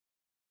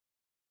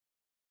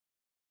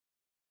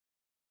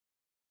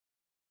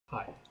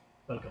Hi,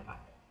 welcome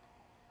back.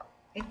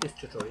 In this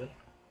tutorial,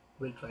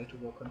 we'll try to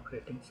work on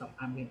creating some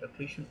ambient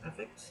occlusion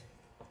effects.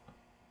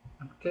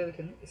 And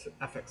creating is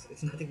effects.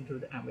 It's nothing to do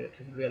with the ambient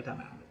occlusion, real-time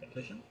ambient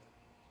occlusion.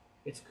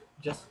 It's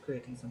just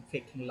creating some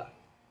faking light,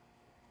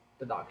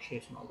 the dark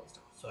shades and all that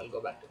stuff. So I'll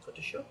go back to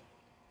Photoshop.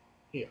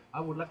 Here, I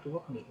would like to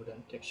work on it with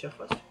a texture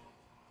first.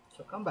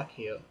 So come back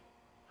here.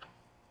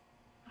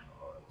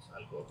 So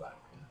I'll go back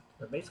to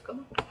the base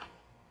color.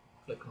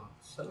 Click on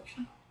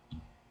selection.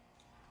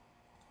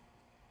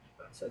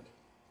 That's it.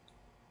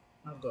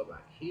 Now go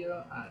back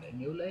here, add a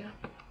new layer.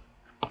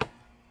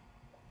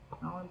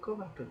 Now I'll go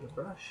back to the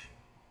brush.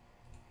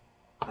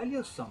 I'll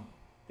use some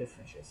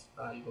differences.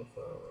 I'll go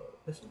for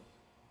this one.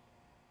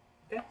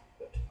 Okay,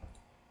 good.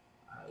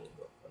 I'll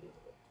go for a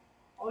little bit.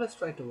 Or let's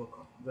try to work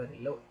on very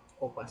low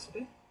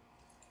opacity.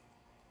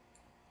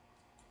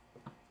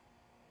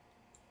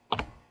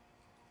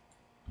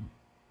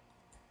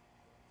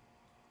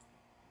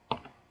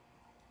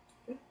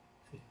 Okay,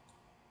 see.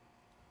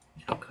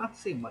 You can't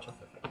see much of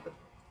effect, but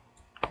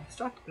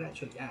start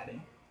gradually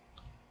adding.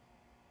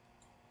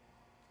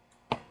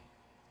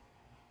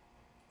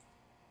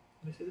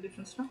 You see the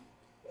difference now?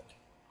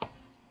 Good.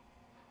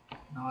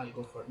 Now I'll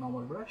go for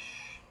normal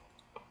brush.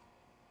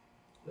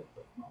 Little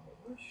bit normal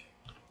brush.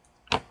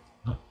 And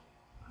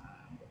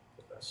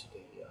the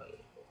opacity I'll go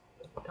a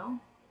little bit down.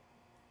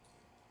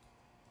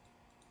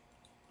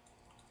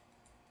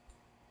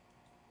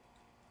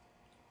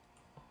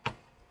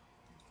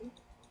 Okay.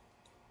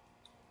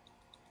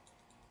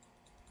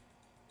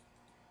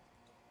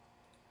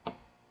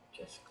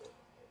 Just go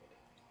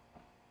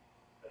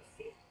a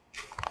fade.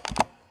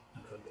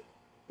 Control B.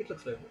 It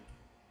looks like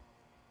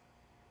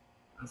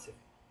as if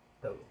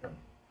the button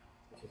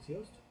which is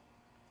used.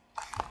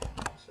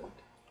 So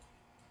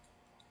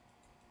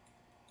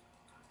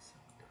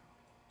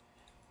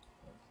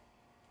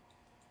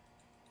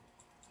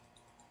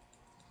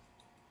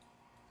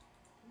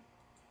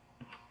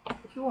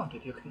if you want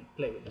it, you can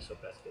play with this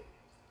opacity.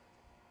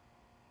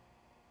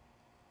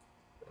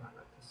 But I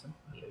like this one.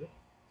 I'll leave it.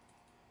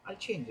 I'll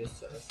change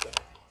this as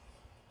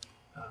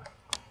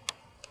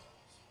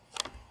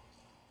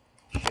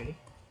shading.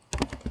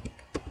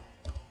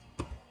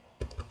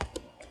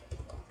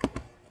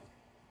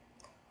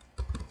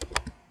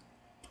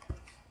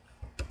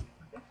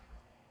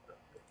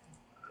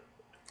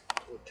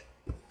 Good.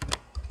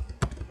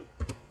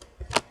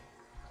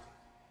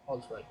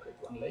 Also, I'll create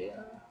one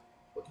layer.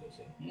 Put this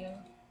in here.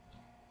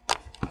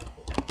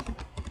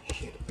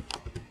 Shading.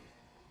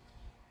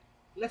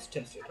 Let's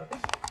test it. Okay.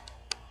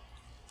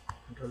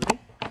 Control D.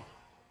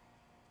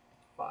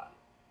 File.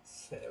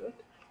 Save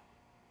it.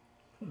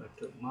 Come back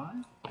to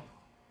my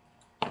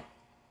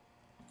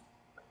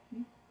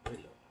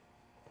reload.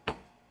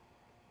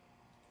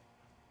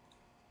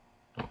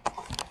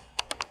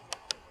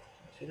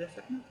 See the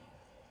effect now?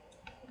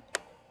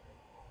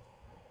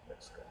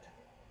 That's good.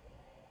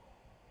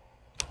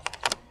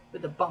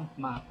 With the bump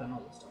map and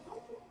all the stuff.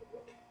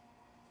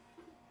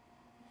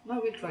 Now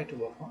we'll try to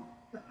work on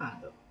the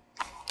handle.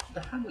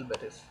 The handle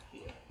bit is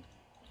here.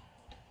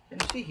 Can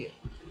you see here?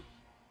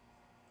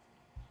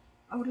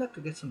 I would like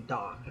to get some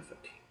dark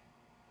effect here.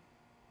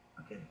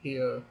 Okay,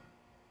 here,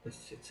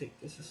 this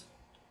is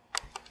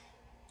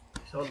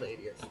all the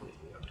areas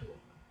we have to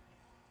work on.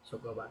 So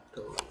go back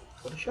to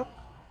Photoshop.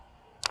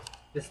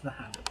 This is the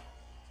handle.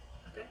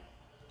 Okay,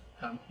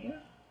 come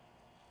here.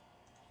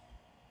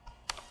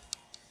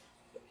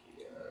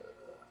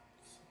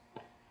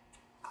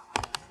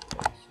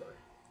 Sorry.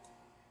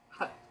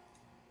 Hi.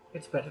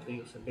 It's better to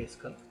use a base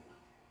color.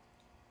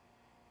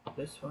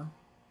 This one,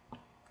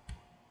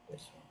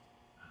 this one,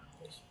 and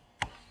this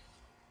one.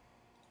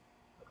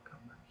 I'll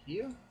come back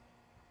here,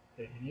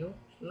 create a new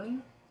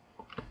layer.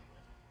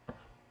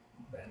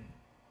 Then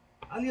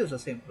I'll use the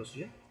same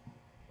procedure.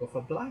 Go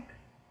for black,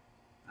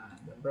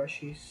 and the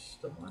brush is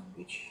the one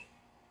which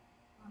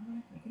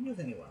I can use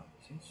any one of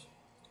these things.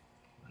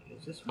 I'll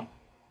use this one.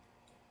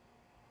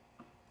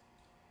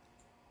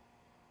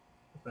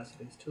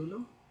 Opacity is too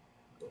low.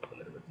 Go for a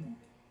little bit more.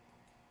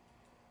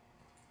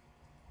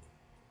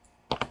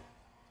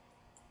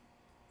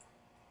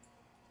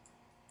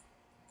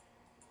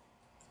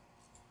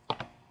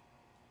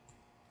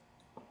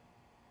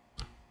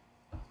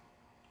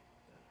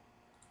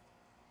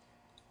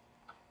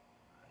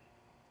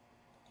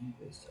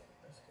 Increase the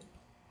opacity.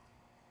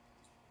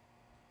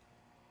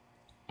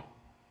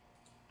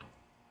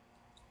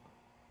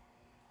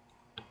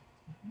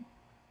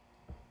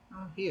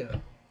 Now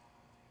here,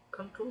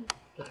 Control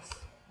plus.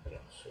 Okay,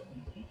 so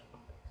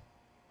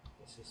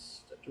this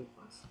is the two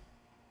pass.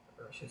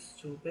 The brush is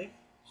too big,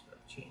 so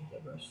I'll change the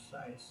brush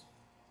size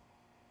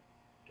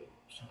to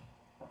some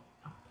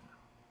up now.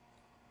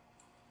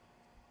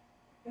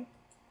 Okay.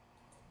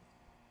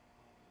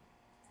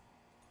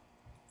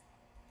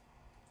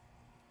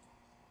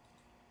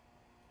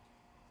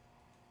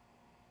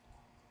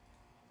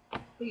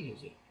 We'll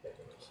use it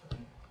later. So.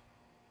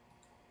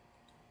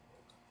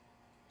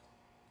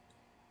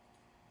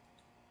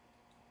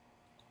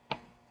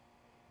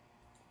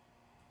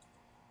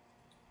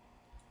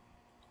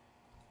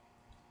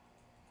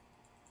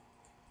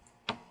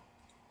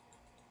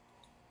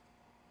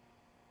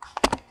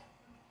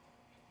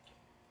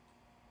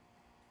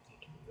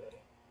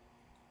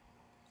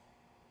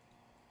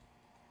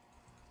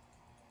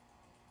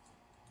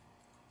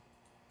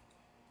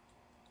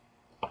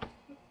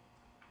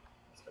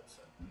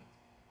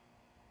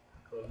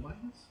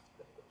 minus.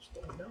 Let it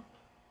scale down.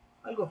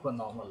 I'll go for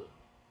normal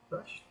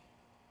brush.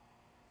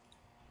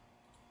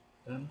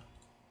 Then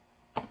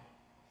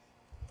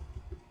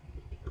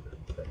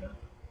better.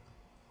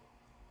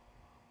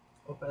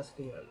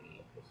 Opacity, I'll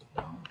place it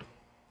down.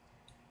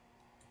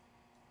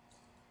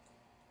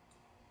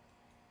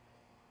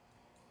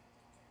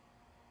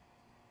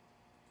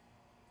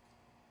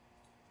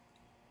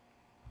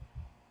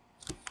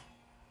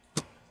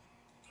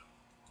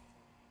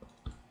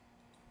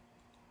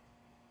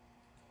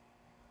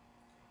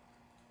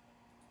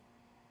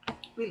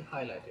 We'll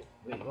highlight it.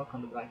 We'll work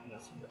on the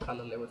brightness and the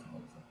color levels and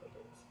all this stuff.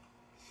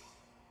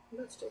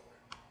 Let's take.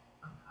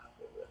 I'm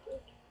happy with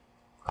it.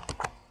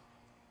 I'll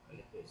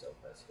increase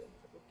opacity a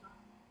little bit down.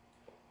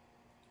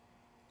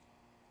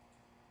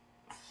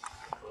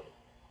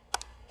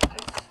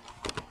 Nice.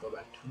 Go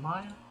back to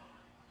Maya.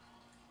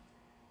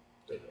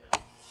 There we go.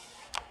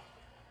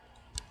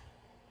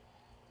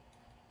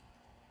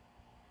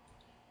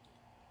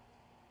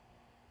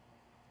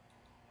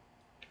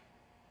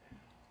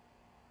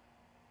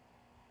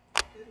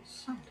 There is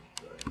something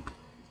going on.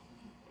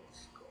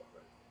 Let's go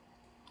over.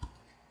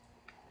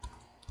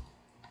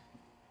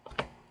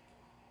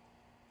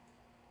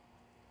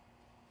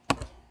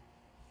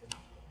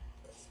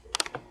 Let's do it.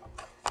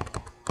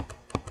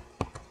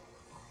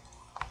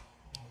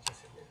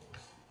 Just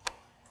erase.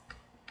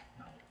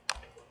 Now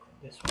work on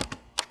this one.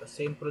 The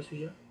same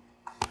procedure.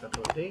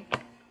 Control D.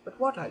 But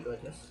what I'll do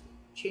is just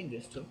change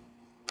this to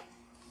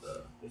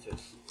this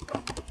is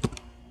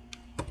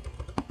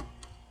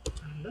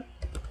and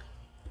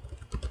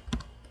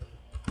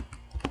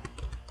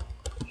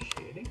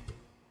shading.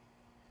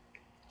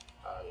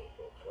 I'll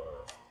go for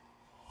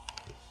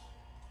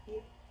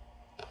here.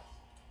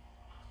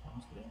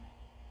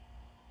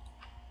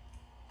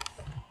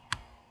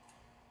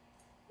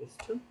 This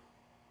too.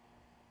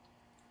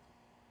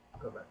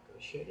 Go back to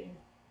the shading.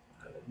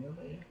 Add a new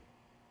layer.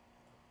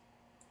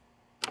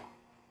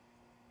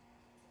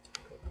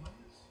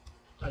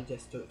 I'll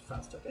just do it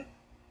fast, okay?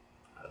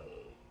 I'll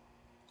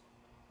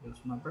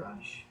use my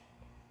brush.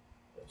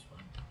 This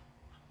one.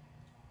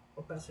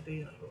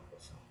 Opacity, I'll go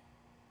for some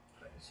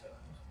 27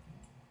 or something.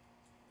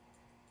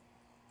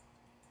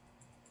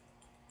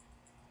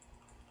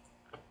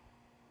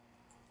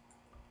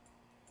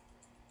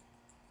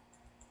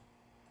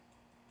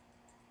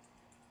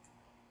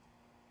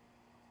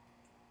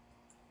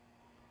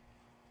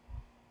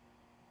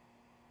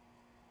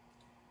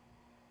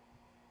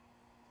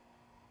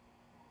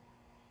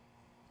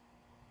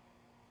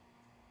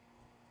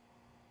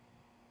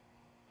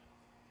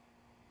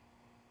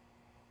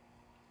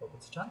 Hope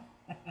it's done.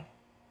 Okay.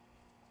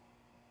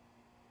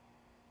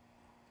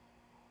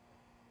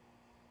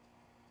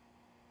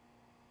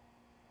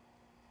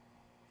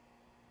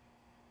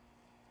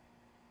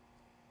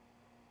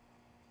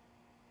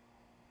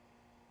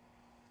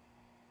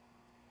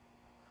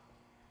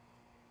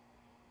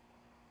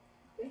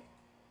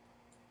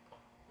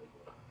 We'll go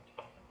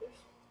like this.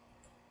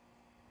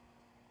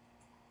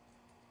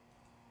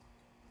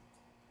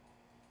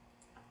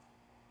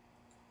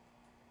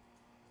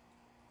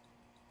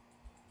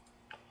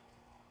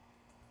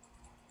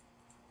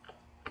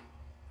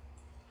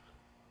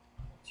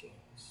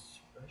 Change this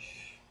brush,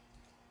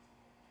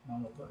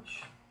 normal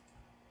brush,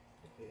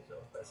 decrease the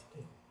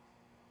opacity,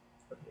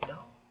 put it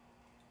down.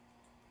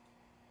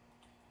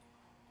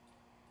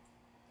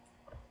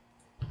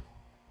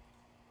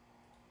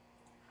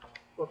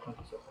 Work on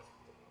this opacity.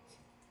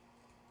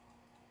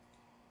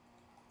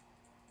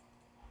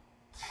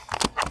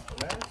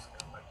 Let's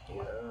come back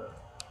here,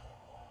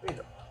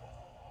 reload.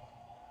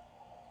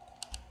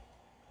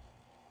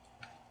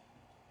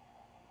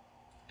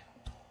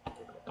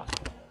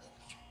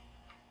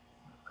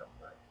 Come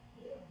back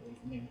here, we'll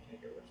name it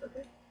over,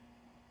 okay?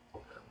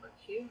 Come back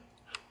here,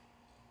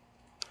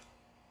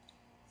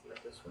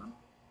 select this one,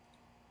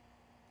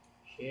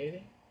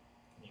 shading,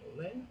 new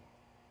layer,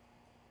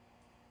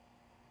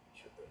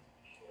 should be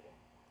shading.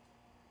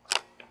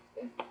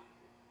 Okay,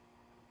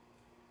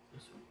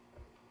 this one,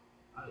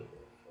 I'll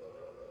go for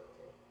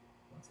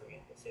once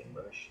again the same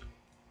brush.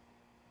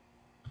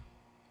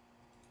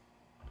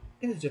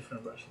 These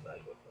different brushes,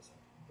 I'll go for some.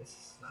 This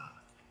is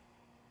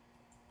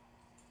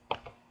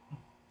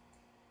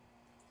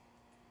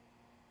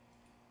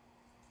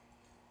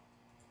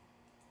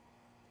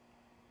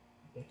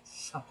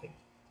something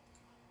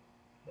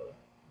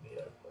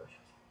weird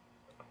brushes.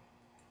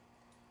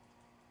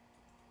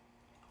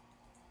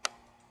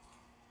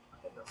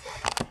 Okay, that's it.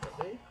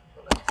 Okay, so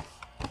let's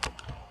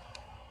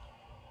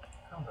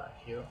come back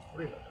here,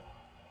 reload.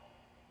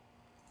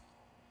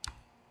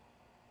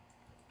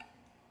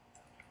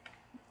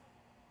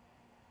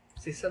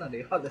 See,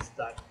 suddenly all this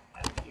done,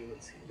 and you will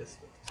see this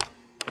with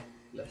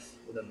less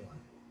within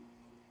one.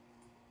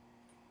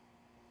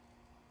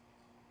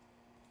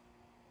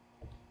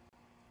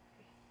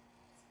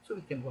 So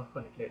we can work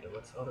on it later,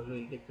 or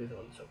we'll decrease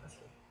all this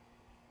opacity.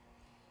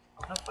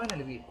 Now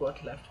finally we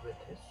got left with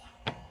this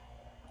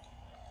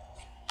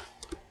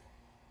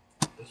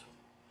one.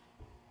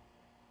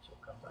 So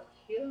come back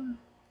here,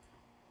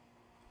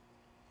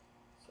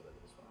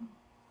 select this one,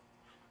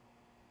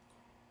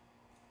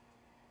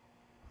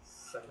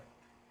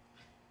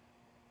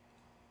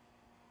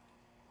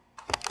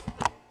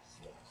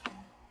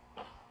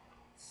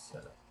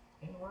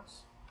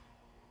 canvas,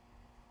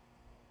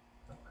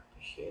 come back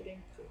to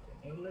shading, create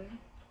a new layer.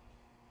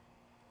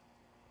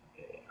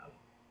 Okay, I'll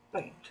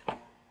paint.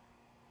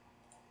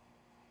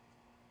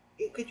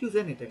 You could use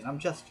anything. I'm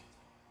just,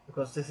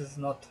 because this is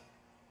not,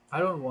 I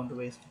don't want to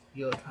waste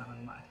your time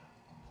and my time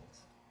on this.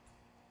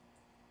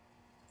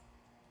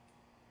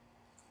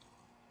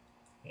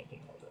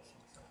 Painting all those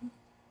things.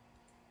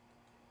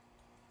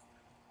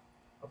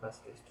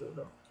 Opacity is too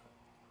low.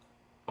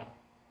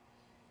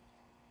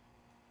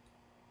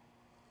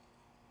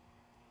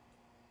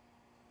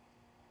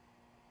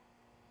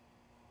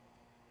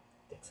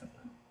 Take some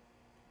time.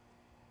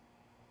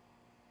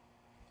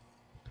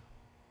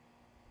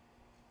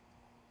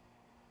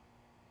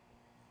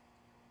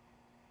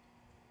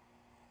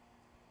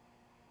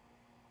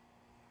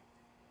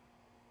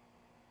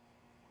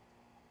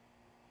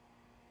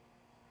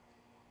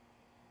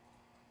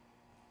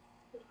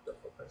 The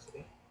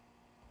opacity.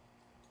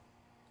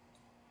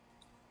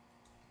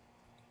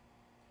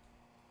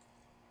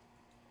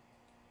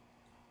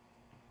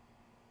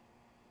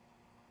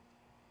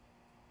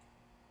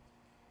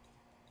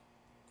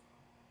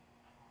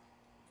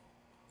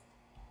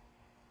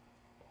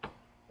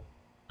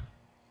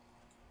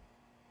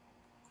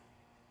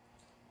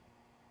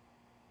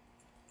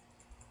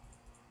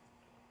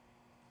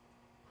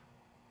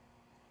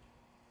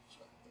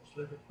 It's a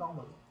little bit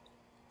normal.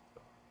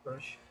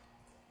 Brush.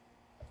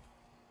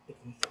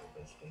 Taking the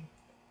opacity.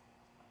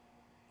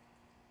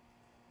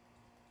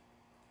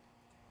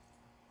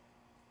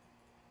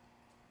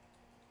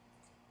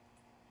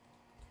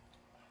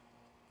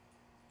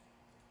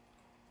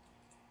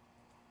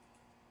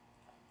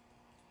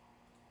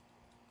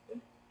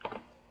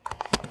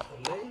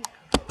 Delay,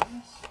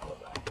 go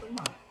back to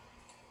mine.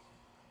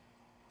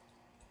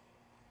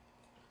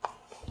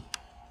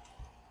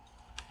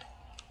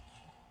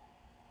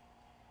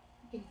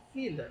 You can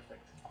feel the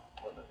effect.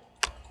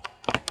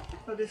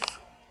 Now this is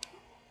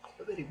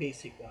a very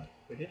basic one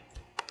we did,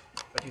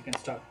 but you can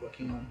start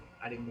working on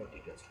adding more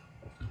details.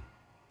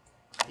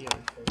 Here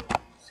we go.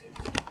 Save.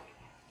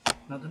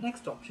 Now the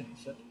next option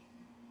is that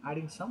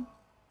adding some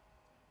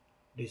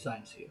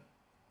designs here.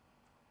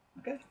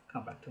 Okay,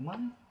 come back to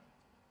mine.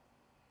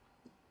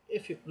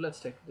 If you, let's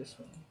take this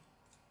one,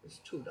 it's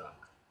too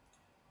dark.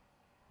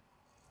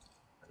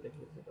 A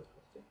little bit of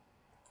opacity.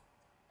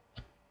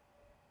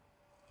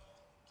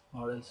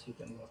 Or else you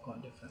can work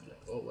on different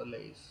like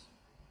overlays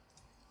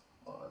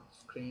or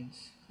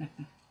screens.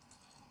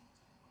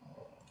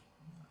 Or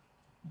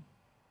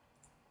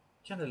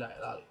generally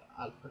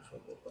I'll prefer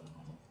open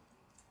normal.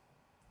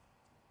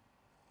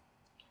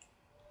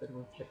 Bit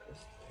more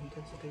flickers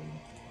intensity.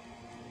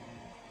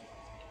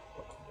 A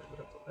little bit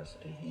of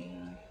opacity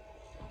here.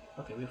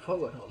 Okay, we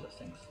forgot all those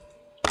things.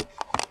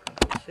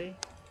 Control C.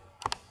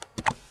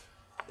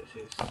 This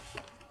is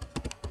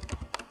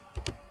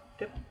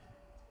tip.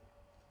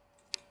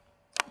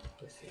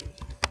 This is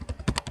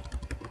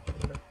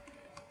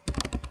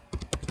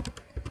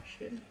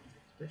shade.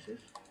 This is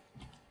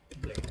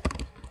blade.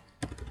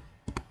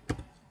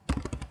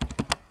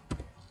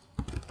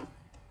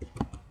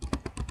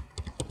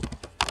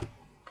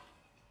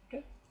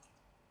 Okay.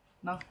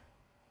 Now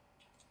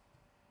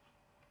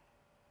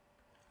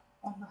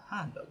on the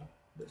handle,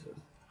 this is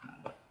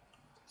handle.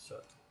 So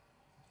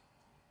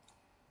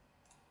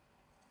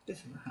this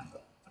is the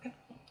handle. Okay.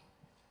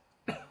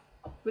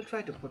 We'll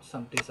try to put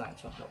some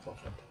designs on top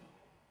of it.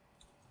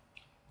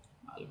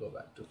 I'll go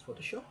back to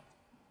Photoshop,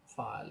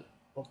 file,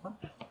 open.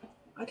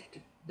 I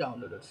did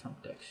downloaded some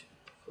text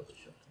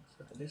Photoshop.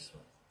 So this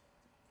one.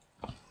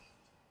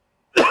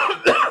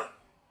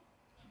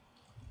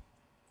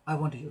 I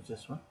want to use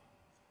this one,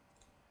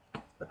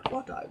 but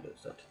what I'll do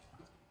is that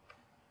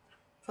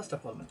first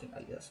of all, I think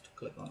I'll just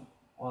click on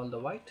all the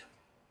white.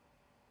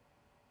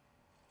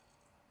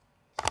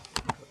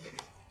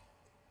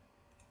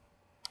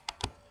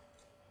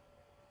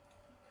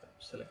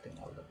 Selecting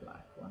all the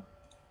black one.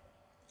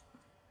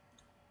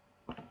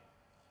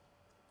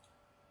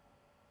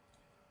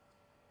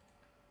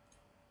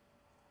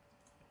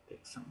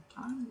 Take some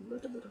time, a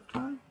little bit of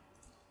time,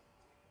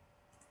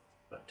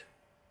 but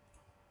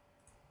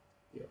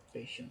your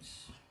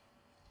patience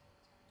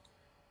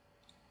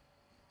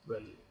will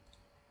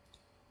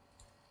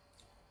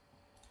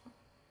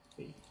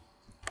be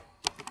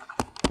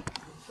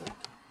good.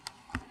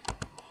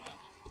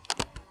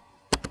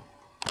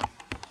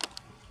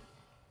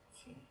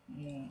 See,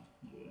 yeah.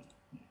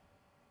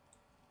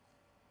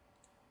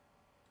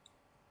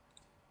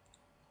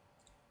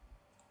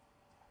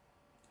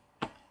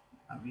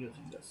 I'm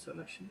using the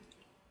selection.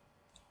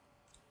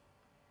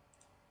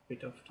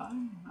 Bit of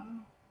time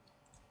now.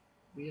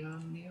 We are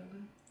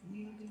nearly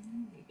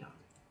done.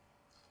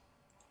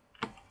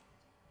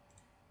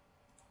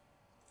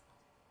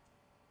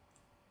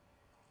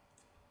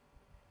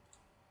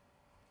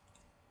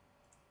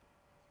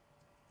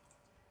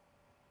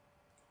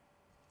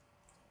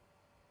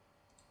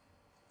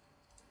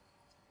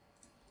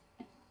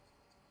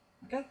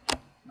 Okay,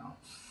 now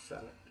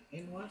select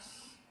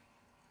inverse.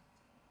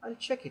 I'll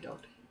check it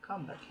out.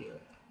 Come back here.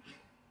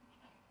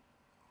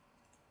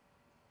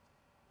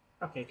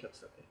 Okay, it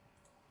looks okay.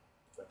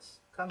 Let's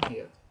come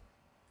here.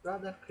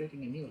 Rather than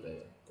creating a new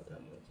layer, what I'll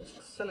do,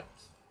 just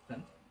select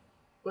them,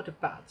 go to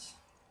paths,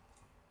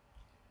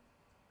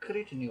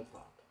 create a new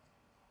path.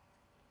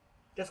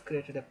 Just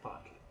created a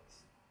path like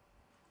this.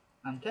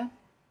 And then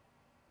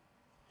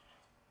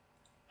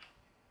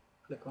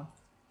click on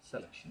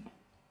selection,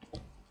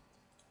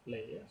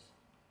 layers,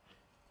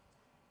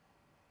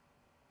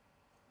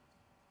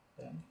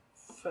 then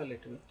fill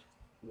it with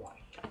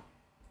white.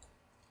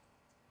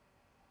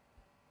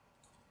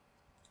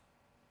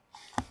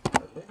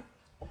 Okay.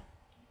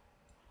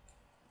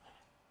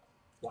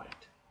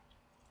 White.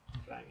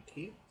 Drag it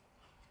here.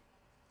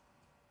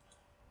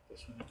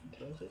 This one you can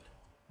close it.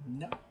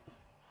 No.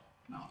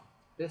 Now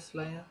this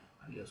layer,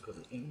 I'll just go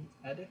to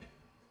edit,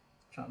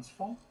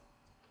 transform,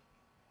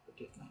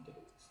 rotate 90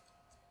 degrees.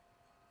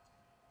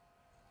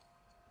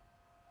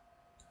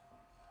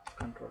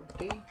 Control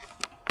T.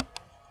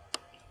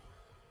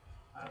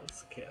 I'll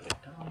scale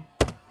it down.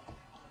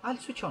 I'll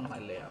switch on my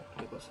layout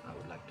because I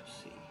would like to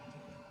see.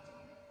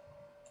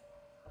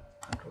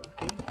 Control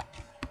T.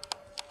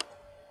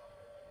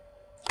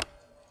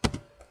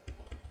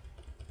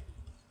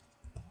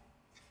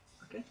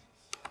 Okay.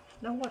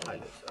 Now what I'll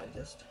do is I'll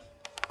just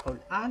hold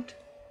Alt.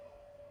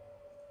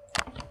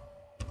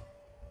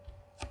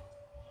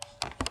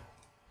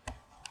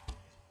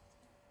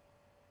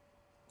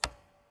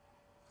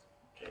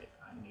 Okay,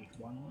 I need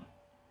one more.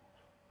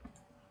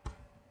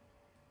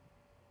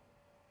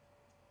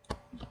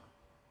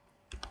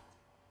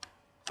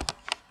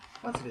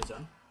 Once it is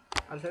done,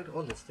 I'll select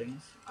all these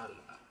things. I'll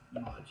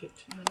merge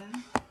it in the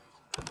name.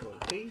 Control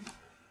T.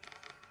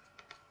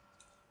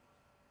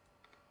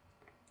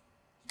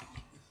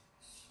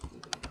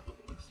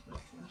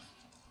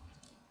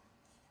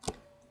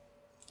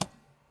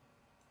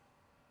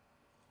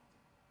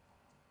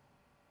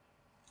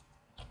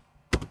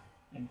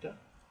 Enter.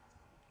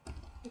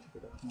 It's a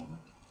bit of a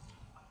moment.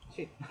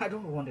 See, I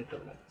don't want it to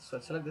be like this. So I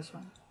select this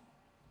one.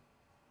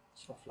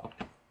 Soft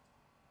light.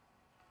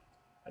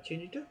 I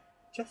change it to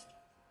just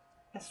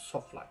a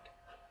soft light.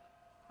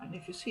 And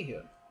if you see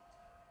here,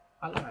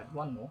 I'll add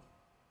one more.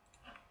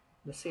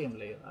 The same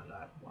layer, I'll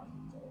add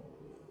one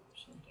more,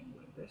 something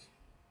like this.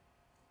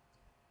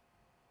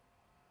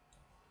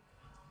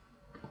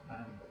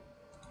 And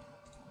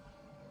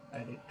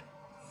edit,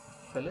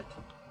 fill it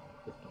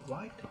with the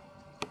white.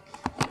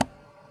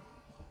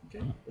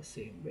 Okay, the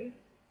same way.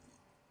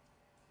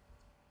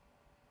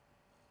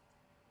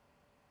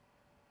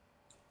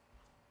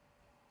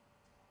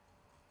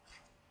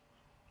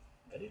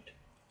 Edit,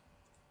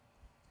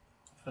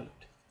 fill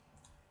it.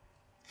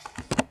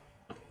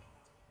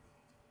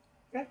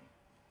 Okay,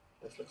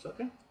 this looks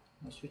okay.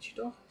 Now switch it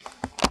off,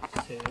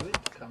 save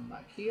it, come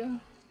back here,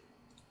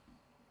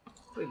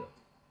 reload.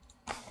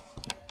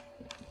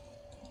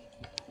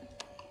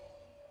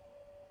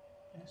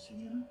 Can you see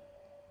here?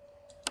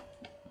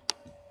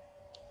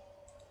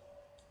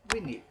 We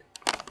need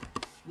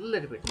a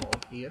little bit more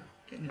here.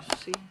 Can you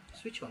see?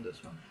 Switch on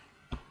this one.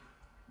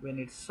 We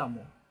need some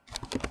more.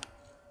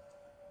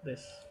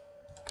 This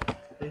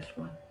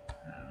one,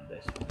 and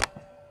this one.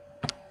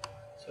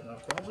 So no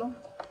problem.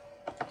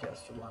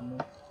 Just one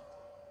more.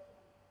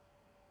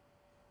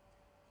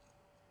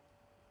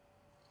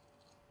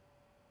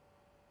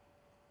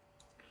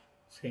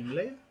 Same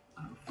layer.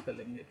 I'm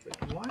filling it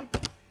with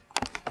white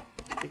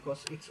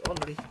because it's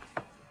already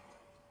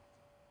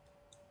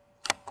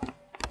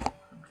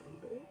Control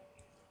A.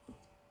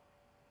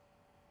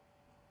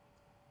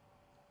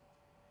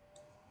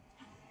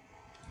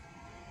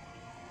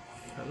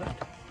 Fill it.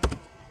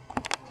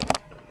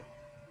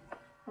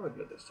 How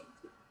about this time?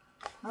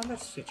 Now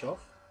let's switch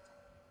off.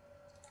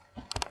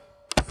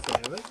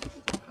 Save it.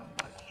 Come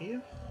back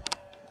here.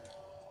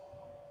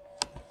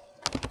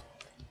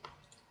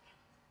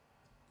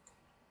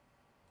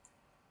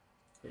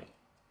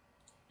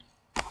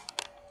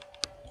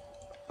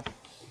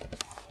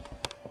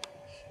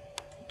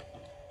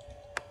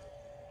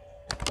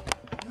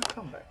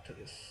 Come back to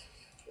this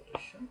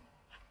position.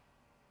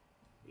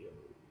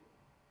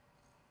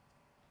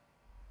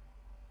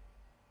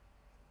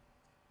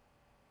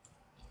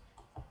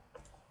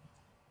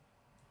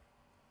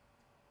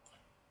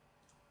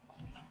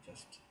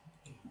 Just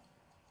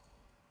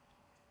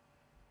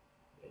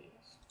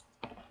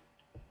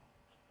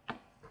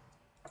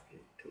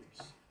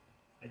tools.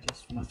 I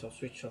just must have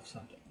switched off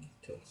something.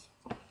 Tools.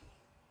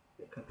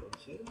 Control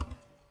 0.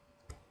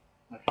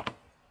 Okay.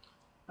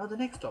 Now the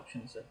next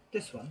option is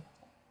this one.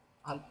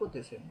 I'll put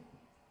this in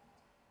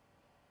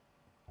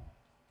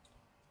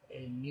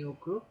a new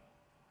group.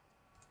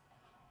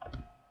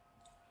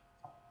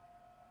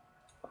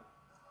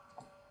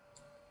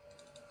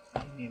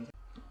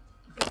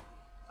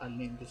 I'll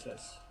name this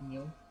as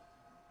new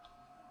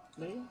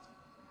layer,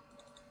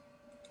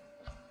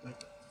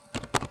 like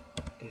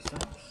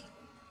designs.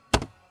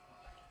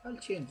 I'll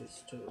change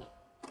this to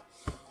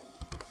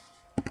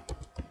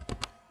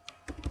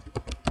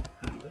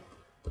handle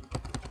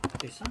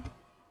design.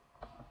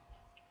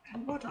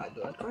 And what I'll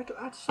do, I'll try to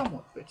add some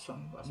more bits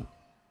on it.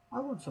 I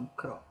want some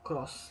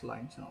cross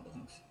lines and all the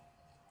things.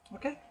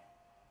 Okay,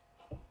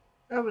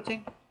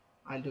 everything.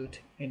 I'll do it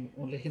in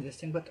only in this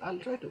thing, but I'll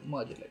try to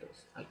merge it later.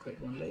 I'll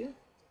create one layer,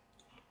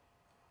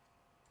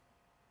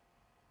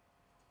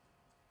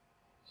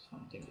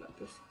 something like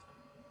this.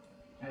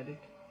 Edit,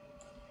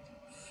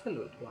 fill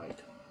with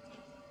white.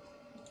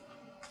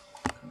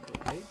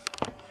 Control A.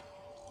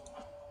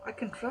 I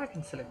can drag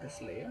and select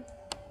this layer.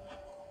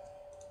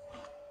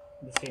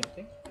 The same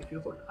thing. If you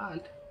hold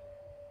Alt,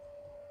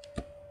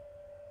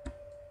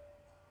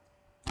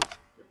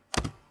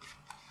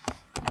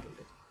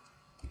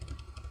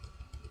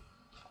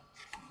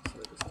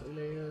 select these three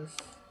layers,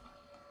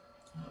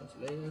 merge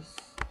layers,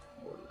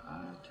 hold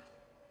Alt.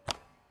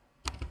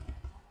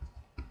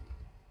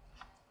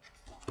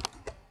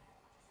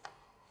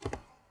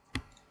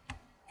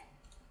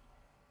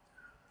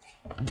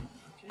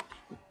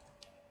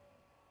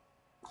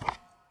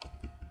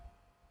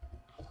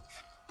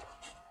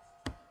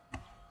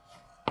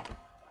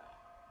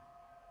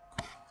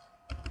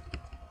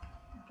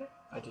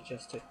 I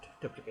just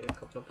duplicate a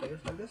couple of layers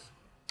like this,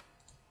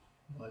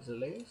 merge the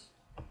layers,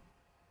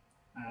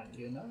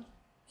 and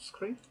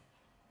screen.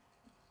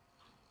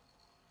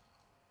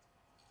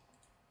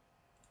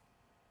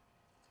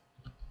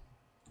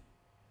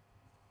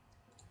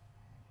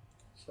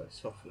 So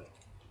it's soft light.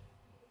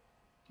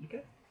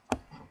 Okay,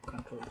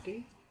 Control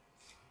D.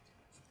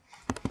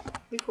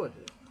 Before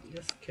this,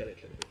 just scale it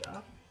a little bit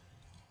up.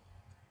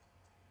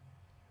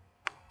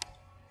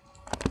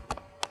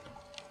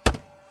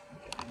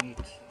 Okay, I need.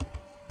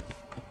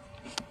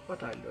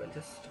 What I'll do, I'll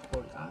just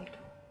hold Alt.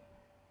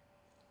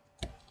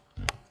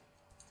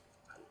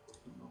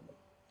 Normal,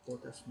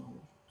 both as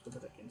normal, so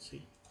that I can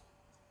see.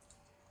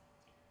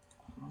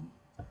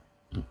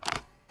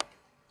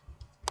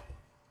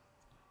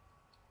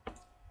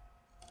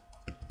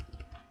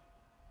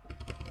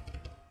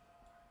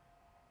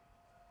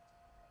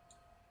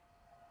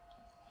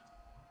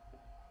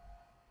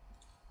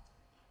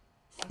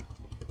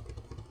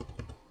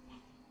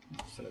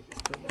 Select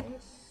these two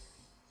layers,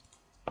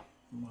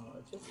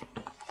 merge it,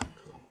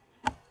 Control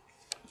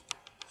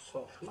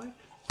soft light,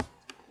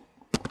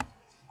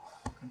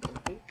 Control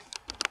D.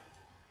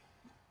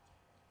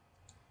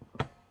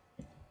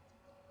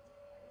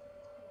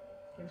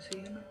 Can you see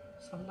here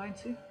some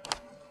lines here?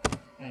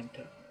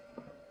 Enter.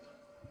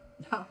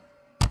 Now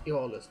you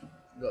always know.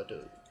 Go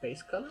to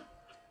base color,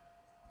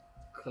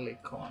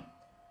 click on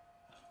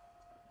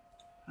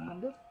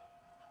handle,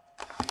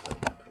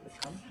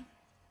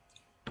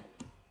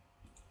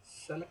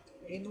 select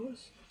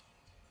inverse,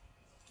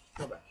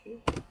 go back here,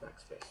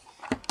 backspace,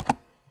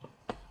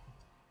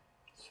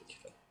 switch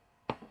it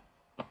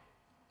up.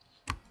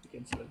 You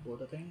can select both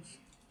the things,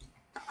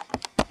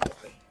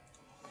 okay.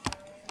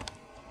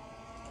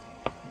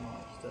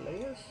 Merge the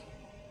layers,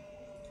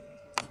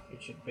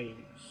 it should be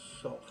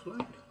soft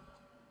light.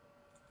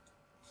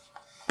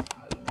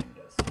 I'll name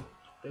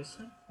this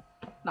one.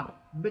 Now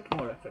a bit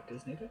more effect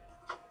is needed.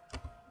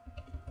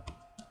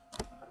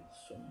 I'll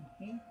zoom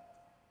in here.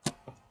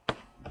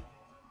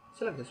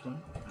 Select this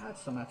one, add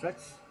some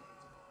effects,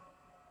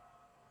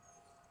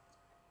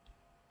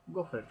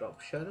 go for a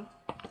drop shadow.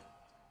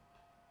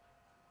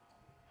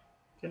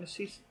 Can you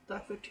see the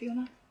effect here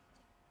now?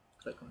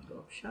 Click on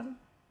drop shadow,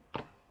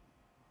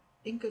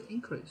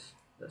 increase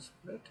the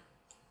split.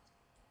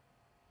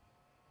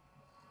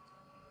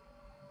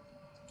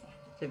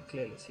 You can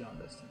clearly see on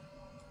this thing.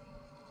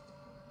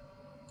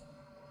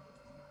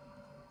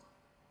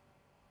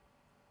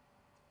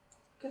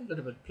 Okay, a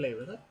little bit play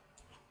with it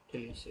till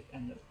you see it.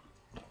 And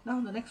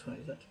now the next one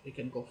is that you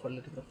can go for a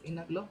little bit of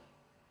inner glow.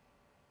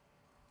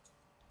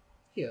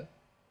 Here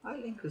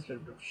I'll increase a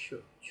little bit of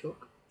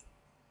choke.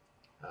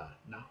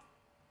 Now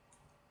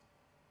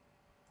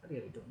I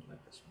really don't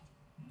like this one.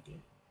 Okay.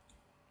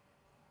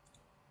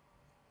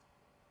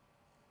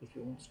 If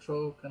you want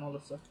stroke and all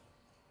that stuff,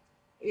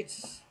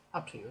 it's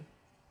up to you,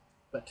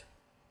 but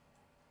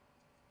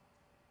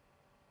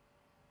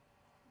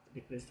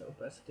decrease the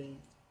opacity.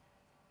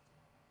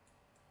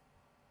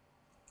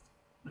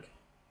 Okay,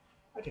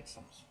 I take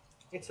some.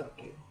 It's up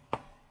to you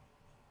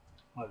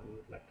how you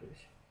would like to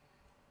reach.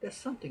 There's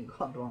something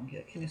gone wrong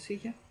here. Can you see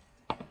here?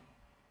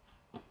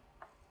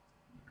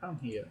 Come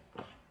here.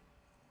 I'll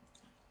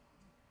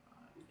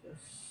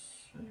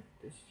just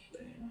select this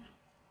layer,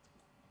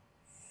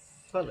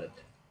 fill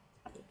it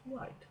with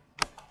white.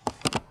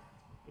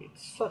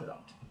 It's sorted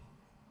out.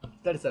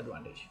 That is the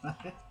advantage.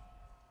 Okay.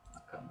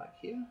 I'll come back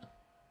here.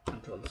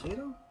 Control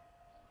 0.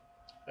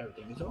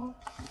 Everything is on.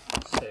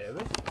 Save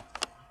it.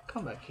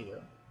 Come back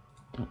here.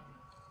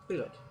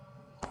 Reload.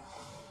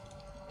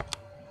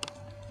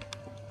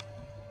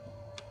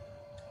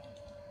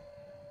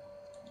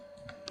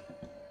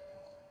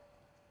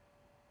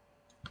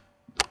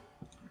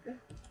 Okay.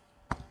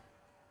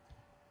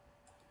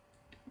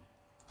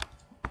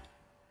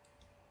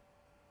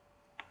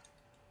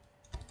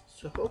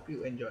 So hope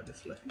you enjoyed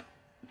this lesson.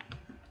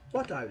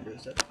 What I'll do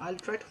is that I'll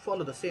try to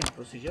follow the same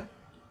procedure,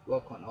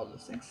 work on all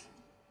those things.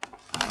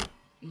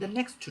 In the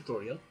next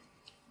tutorial,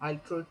 I'll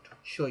try to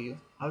show you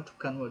how to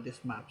convert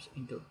these maps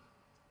into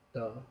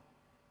the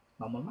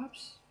normal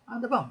maps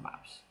and the bump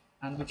maps.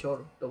 and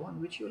whichever the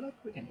one which you like,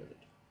 we can use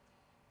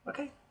it.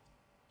 Okay,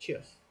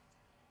 cheers,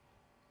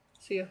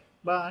 see ya,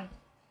 bye.